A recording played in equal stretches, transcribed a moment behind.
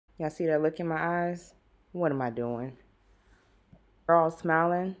Y'all see that look in my eyes? What am I doing? We're all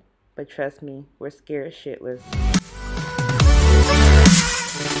smiling, but trust me, we're scared shitless.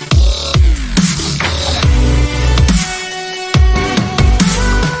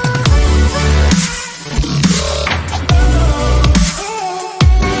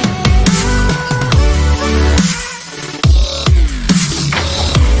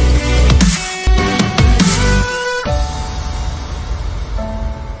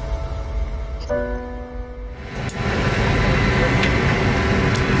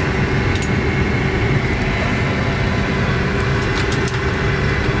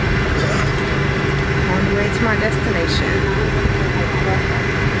 My destination.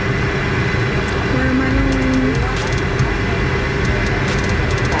 Where am I going?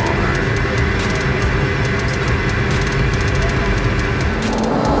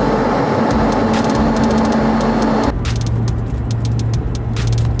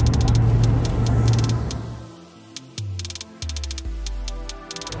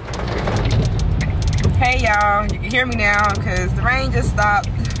 Hey y'all, you can hear me now because the rain just stopped.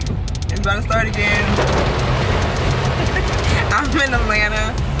 It's about to start again. I'm in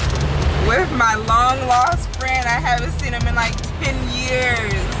Atlanta with my long lost friend. I haven't seen him in like 10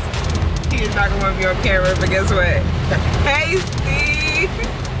 years. He is not gonna want to be on camera, but guess what? Hey Steve!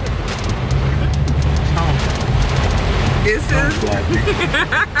 This is...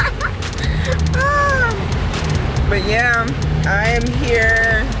 But yeah, I am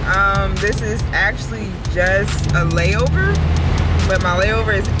here. This is actually just a layover, but my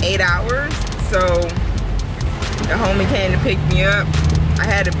layover is 8 hours, so the homie came to pick me up. I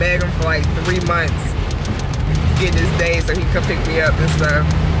had to beg him for like 3 months to get this day so he could pick me up and stuff.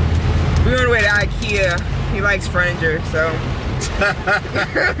 We're on the way to IKEA. He likes furniture, so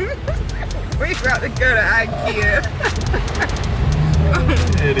we about to go to IKEA.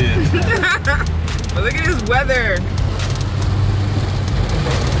 It is. But look at this weather.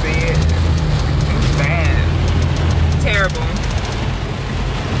 See it? It's bad. Terrible.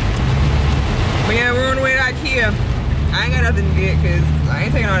 But yeah, we're on the way to IKEA. I ain't got nothing to get because I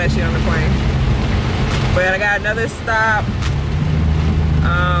ain't taking all that shit on the plane. But I got another stop.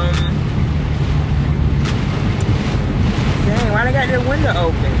 Dang, why they got their window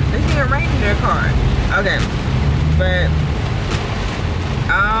open? They can't rain in their car. Okay. But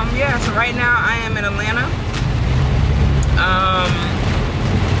yeah, so right now I am in Atlanta.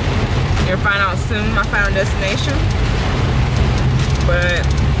 You'll find out soon my final destination. But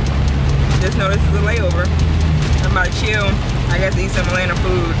just know this is a layover. I'm about to chill. I got to eat some Atlanta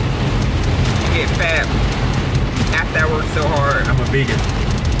food and get fat after I work so hard. I'm a vegan.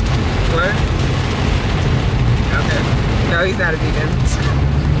 What? Okay. No, he's not a vegan.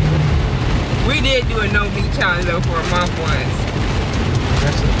 We did do a no meat challenge though for a month once.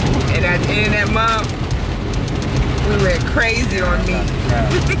 And at the end of that month, we went crazy on meat.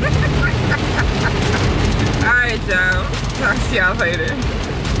 Alright y'all. Talk to y'all later.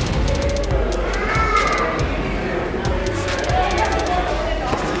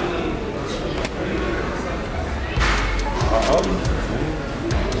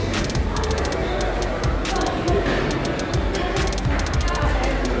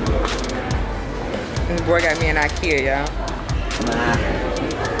 This boy got me in IKEA, y'all.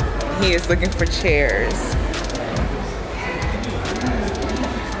 He is looking for chairs.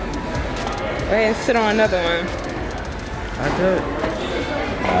 Go ahead and sit on another one. I could.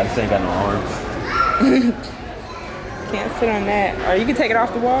 Nah, I just ain't got no arms. Can't sit on that. Or you can take it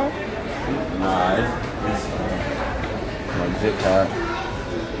off the wall. Nah, it's like zip tie.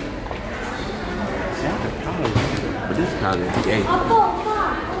 But this probably is gay.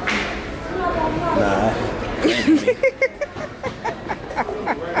 Nah.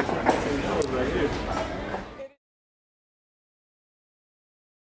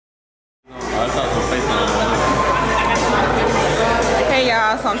 Hey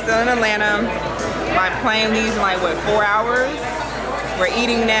y'all, so I'm still in Atlanta. My plane leaves in like what, 4 hours? We're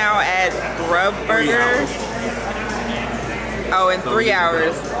eating now at Grub Burger. Oh, in 3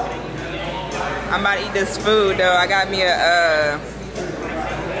 hours. I'm about to eat this food though. I got me a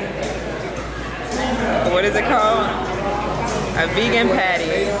what is it called? A vegan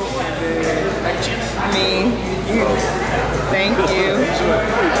patty. Me. Thank you.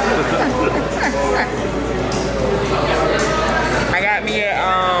 I got me a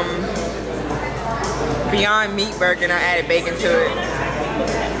Beyond Meat burger and I added bacon to it.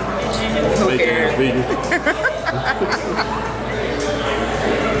 Who cares?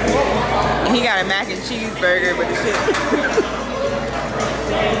 He got a mac and cheese burger, but the shit.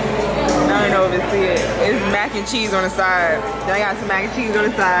 No, I don't know if it's it. It's mac and cheese on the side. Then I got some mac and cheese on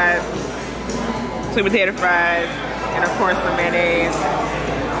the side, sweet potato fries, and of course some mayonnaise.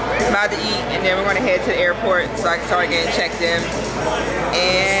 About to eat, and then we're gonna head to the airport so I can start getting checked in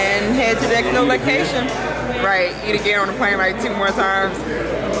and head to the next location. Right, eat again on the plane like 2 more times.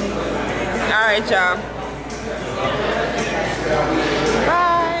 All right, y'all.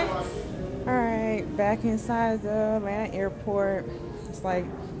 Bye. All right, back inside the Atlanta airport. It's like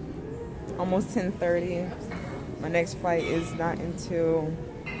almost 10:30. My next flight is not until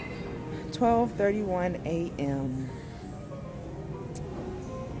 12:31 a.m.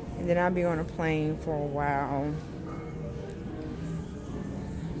 And then I'll be on a plane for a while.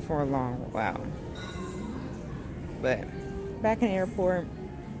 For a long while. But back in the airport,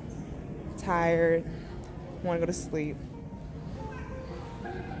 tired, want to go to sleep.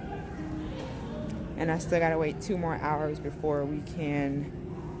 And I still gotta wait 2 more hours before we can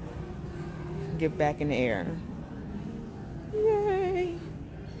get back in the air. Yay!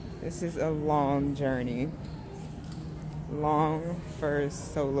 This is a long journey. Long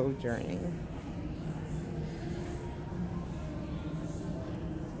first solo journey.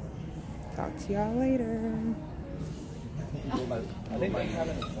 Talk to y'all later.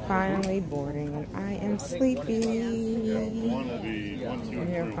 Finally boarding, and I am sleepy.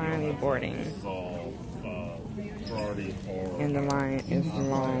 We're finally boarding. And the line is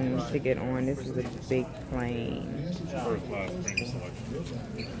long to get on. This is a big plane.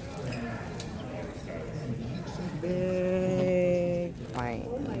 Big plane.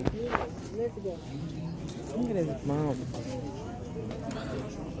 Look at this bump.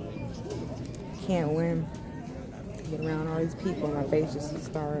 Can't win. Get around all these people, my face just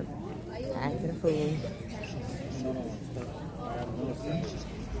start acting a fool.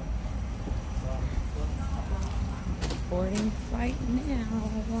 Boarding flight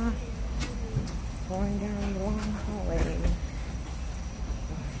now. Going down the long hallway.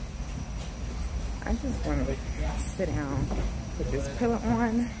 I just want to sit down, put this pillow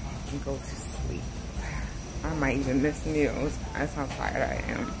on, and go to sleep. I might even miss meals. That's how tired I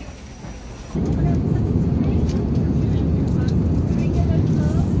am.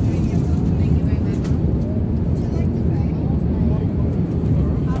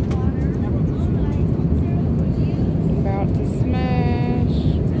 About to smash.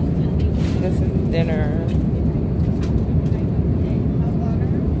 This is dinner.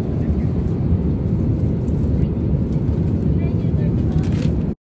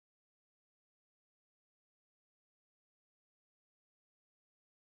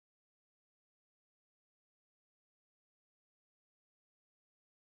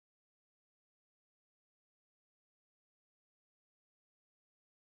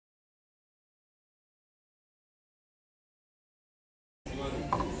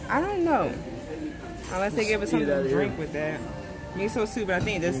 I don't know. Unless they give us something to drink with that. Miso soup, but I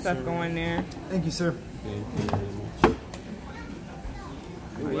think there's stuff going there. Thank you, sir.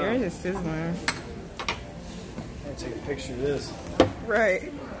 Oh, yours is sizzling. I'll take a picture of this. Right.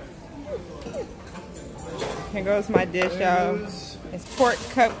 Here goes my dish, y'all. It's pork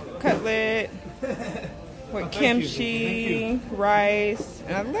cutlet with kimchi, rice,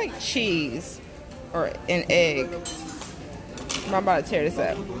 and I like cheese or an egg. I'm about to tear this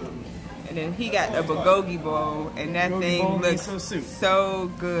up. And then he got a bulgogi bowl, and that thing looks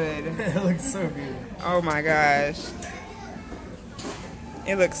so good. It looks so good. Oh my gosh.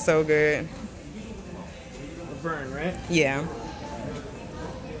 It looks so good. Laverne, right? Yeah.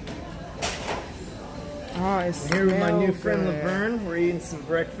 Oh, it's here with my new friend Laverne. We're eating some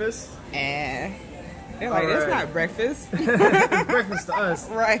breakfast. They're like, that's not breakfast. It's breakfast to us.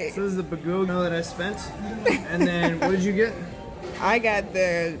 Right. So this is the bulgogi that I spent. And then, what did you get? I got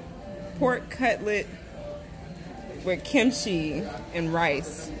the pork cutlet with kimchi and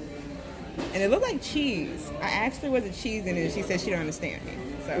rice. And it looked like cheese. I asked her what the cheese in it, and she said she don't understand me.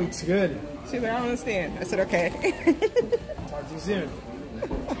 So looks good. She's like, I don't understand. I said, okay. Talk to you soon.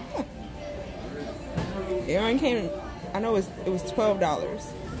 It only came, I know it was $12.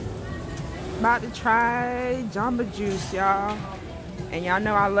 About to try Jamba Juice, y'all. And y'all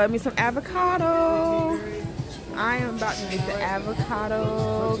know I love me some avocado. I am about to get the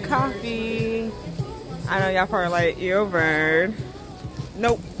avocado coffee. I know y'all probably like, ew, bird.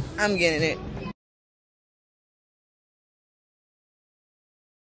 Nope, I'm getting it.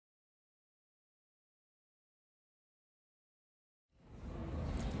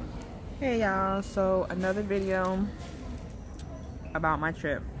 Hey y'all, so another video about my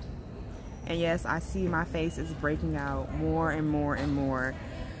trip. And yes, I see my face is breaking out more and more and more.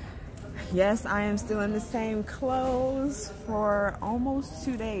 Yes, I am still in the same clothes for almost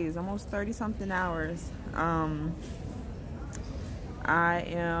 2 days, almost 30 something hours. I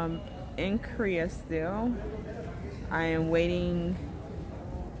am in Korea still. I am waiting.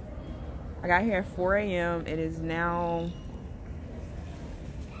 I got here at 4 a.m. It is now,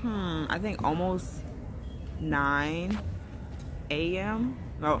 I think almost 9 a.m.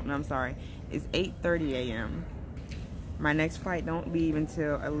 Oh, no, I'm sorry. It's 8:30 a.m. My next flight don't leave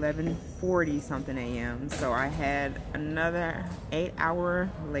until 11:40 something a.m. So I had another 8-hour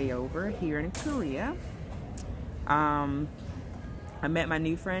layover here in Korea. I met my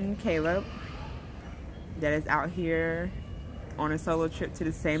new friend Caleb that is out here on a solo trip to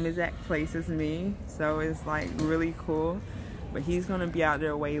the same exact place as me. So it's like really cool. But he's gonna be out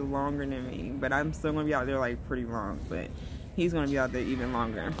there way longer than me. But I'm still gonna be out there like pretty long. But he's gonna be out there even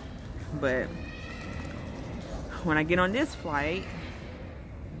longer. But when I get on this flight,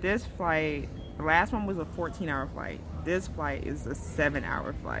 the last one was a 14-hour flight. This flight is a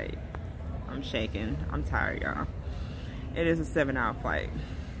 7-hour flight. I'm shaking. I'm tired, y'all. It is a 7-hour flight.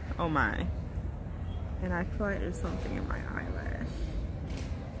 Oh my. And I feel like there's something in my eyelash.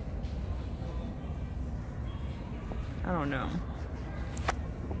 I don't know.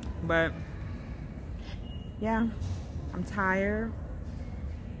 But yeah, I'm tired.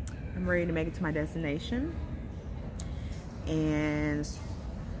 I'm ready to make it to my destination and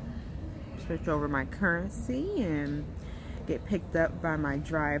switch over my currency and get picked up by my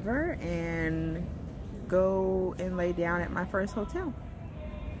driver and go and lay down at my first hotel.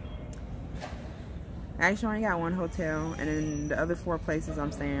 I actually only got one hotel, and then the other 4 places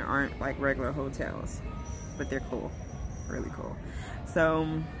I'm staying aren't like regular hotels, but they're cool, really cool. So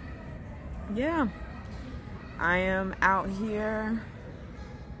yeah, I am out here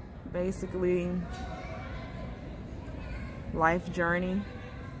basically life journey,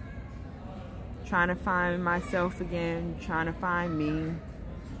 trying to find myself again, trying to find me.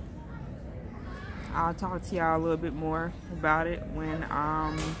 I'll talk to y'all a little bit more about it when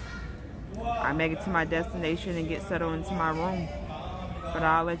I make it to my destination and get settled into my room. But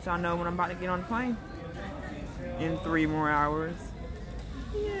I'll let y'all know when I'm about to get on the plane in 3 more hours.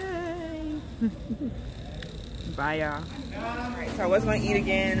 Yay! Bye, y'all. Alright, so I was gonna eat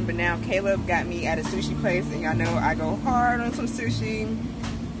again, but now Caleb got me at a sushi place, and y'all know I go hard on some sushi.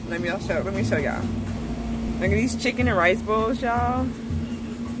 Let me show y'all. Look at these chicken and rice bowls, y'all.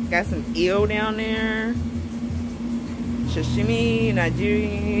 Got some eel down there. Sashimi,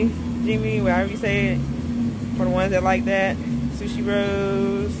 Nigiri, Jimmy, whatever you say it. For the ones that like that. Sushi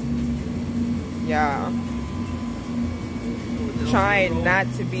rolls. Y'all. Trying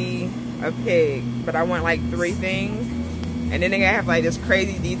not to be a pig, but I want like 3 things. And then they have like this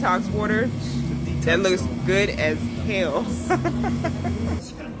crazy detox water that looks good as hell.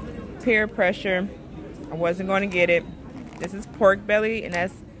 Peer pressure. I wasn't going to get it. This is pork belly, and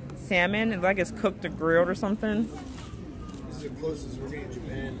that's salmon. It's like it's cooked or grilled or something. This is the closest we're getting to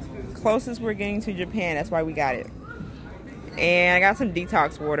Japan. Closest we're getting to Japan. That's why we got it. And I got some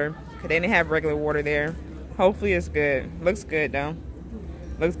detox water, because they didn't have regular water there. Hopefully it's good. Looks good though.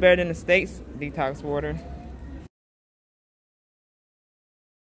 Looks better than the States detox water.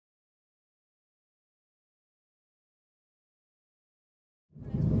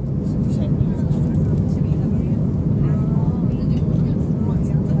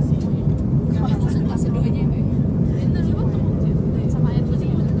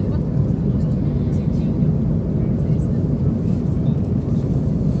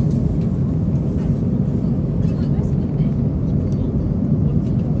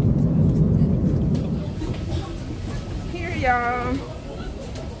 Y'all,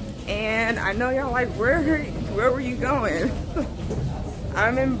 and I know y'all like, where were you going?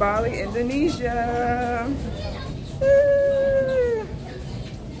 I'm in Bali, Indonesia. Woo!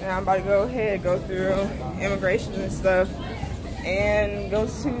 And I'm about to go through immigration and stuff and go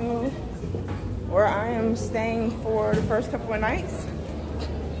to where I am staying for the first couple of nights,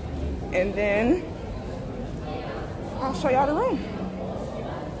 and then I'll show y'all the room.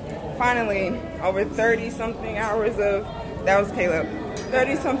 Finally, over 30 something hours of, that was Caleb,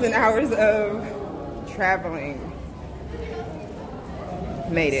 30 something hours of traveling.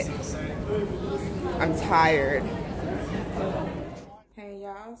 Made it. I'm tired. Hey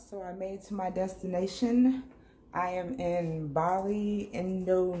y'all, so I made it to my destination. I am in Bali,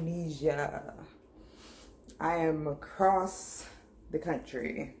 Indonesia. I am across the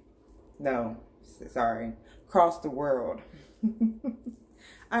country. No, sorry, across the world.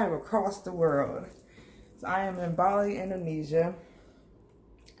 I am across the world. So I am in Bali, Indonesia.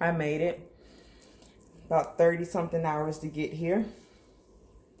 I made it. About 30 something hours to get here.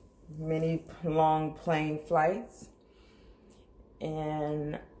 many long plane flights,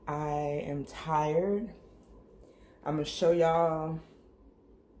 and I am tired. I'm gonna show y'all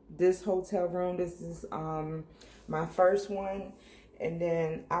this hotel room. This is my first one, and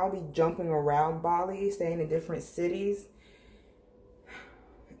then I'll be jumping around Bali, staying in different cities,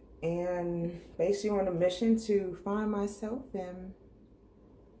 and basically on a mission to find myself and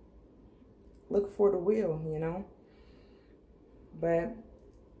look for the wheel, you know. But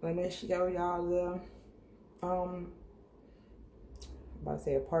let me show y'all the I'm about to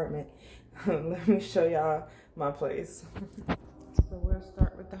say apartment. Let me show y'all my place. So we'll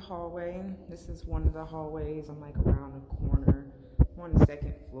start with the hallway. This is one of the hallways. I'm like around the corner. I'm on the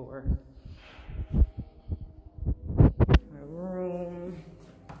second floor. My room.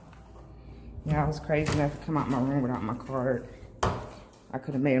 Yeah, I was crazy enough to come out my room without my card. I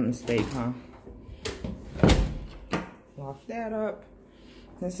could have made a mistake, huh? Lock that up.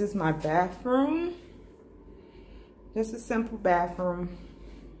 This is my bathroom. Just a simple bathroom.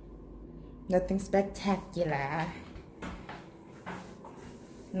 Nothing spectacular.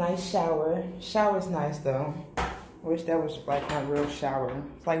 Nice shower. Shower's nice though. I wish that was like my real shower.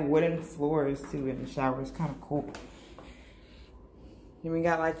 It's like wooden floors too in the shower. It's kind of cool. Then we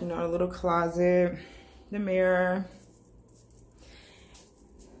got like, you know, a little closet, the mirror.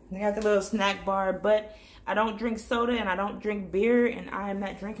 They got the little snack bar, but I don't drink soda and I don't drink beer, and I am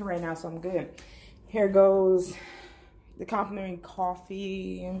not drinking right now, so I'm good. Here goes the complimentary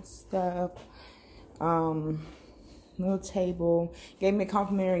coffee and stuff. Little table. Gave me a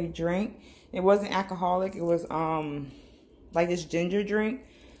complimentary drink. It wasn't alcoholic. It was like this ginger drink,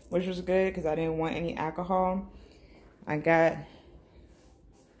 which was good because I didn't want any alcohol. I got,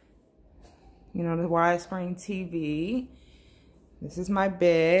 you know, the widescreen TV. This is my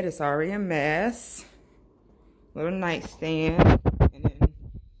bed. It's already a mess. Little nightstand. And then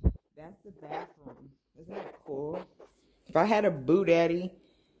that's the bathroom. Isn't that cool? If I had a boo daddy,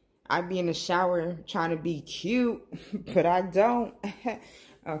 I'd be in the shower trying to be cute, but I don't.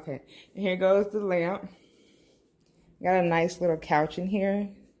 Okay, here goes the lamp. Got a nice little couch in here.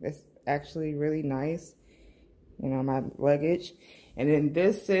 That's actually really nice. You know, my luggage. And then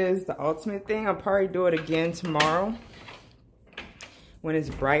this is the ultimate thing. I'll probably do it again tomorrow when it's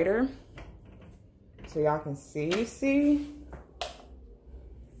brighter, so y'all can see. Let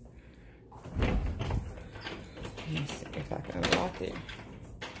me see if I can unlock it.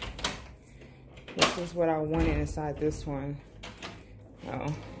 This is what I wanted inside this one.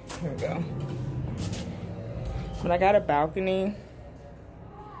 Oh, here we go. But I got a balcony.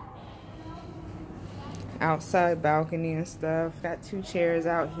 Outside balcony and stuff. Got 2 chairs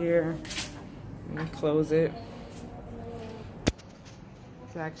out here. Let me close it.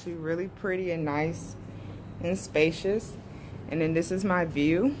 It's actually really pretty and nice and spacious. And then this is my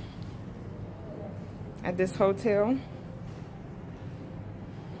view at this hotel.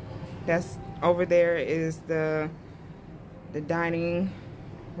 That's over there is the dining,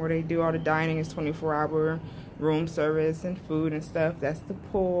 where they do all the dining. Is 24-hour room service and food and stuff. That's the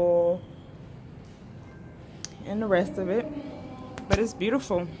pool and the rest of it. But it's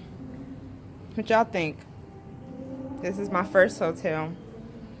beautiful. What y'all think? This is my first hotel.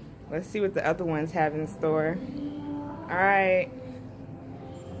 Let's see what the other ones have in store. All right.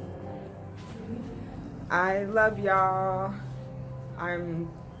 I love y'all. I'm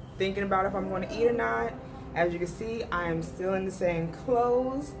thinking about if I'm going to eat or not. As you can see, I am still in the same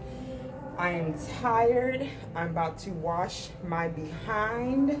clothes. I am tired. I'm about to wash my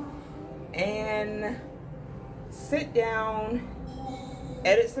behind and sit down,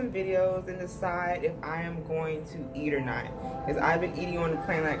 edit some videos, and decide if I am going to eat or not. Because I've been eating on the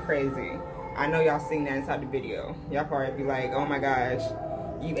plane like crazy. I know y'all seen that inside the video. Y'all probably be like, oh my gosh,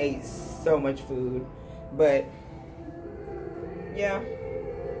 you ate so much food. But yeah,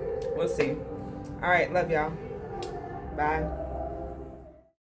 we'll see. All right, love y'all. Bye.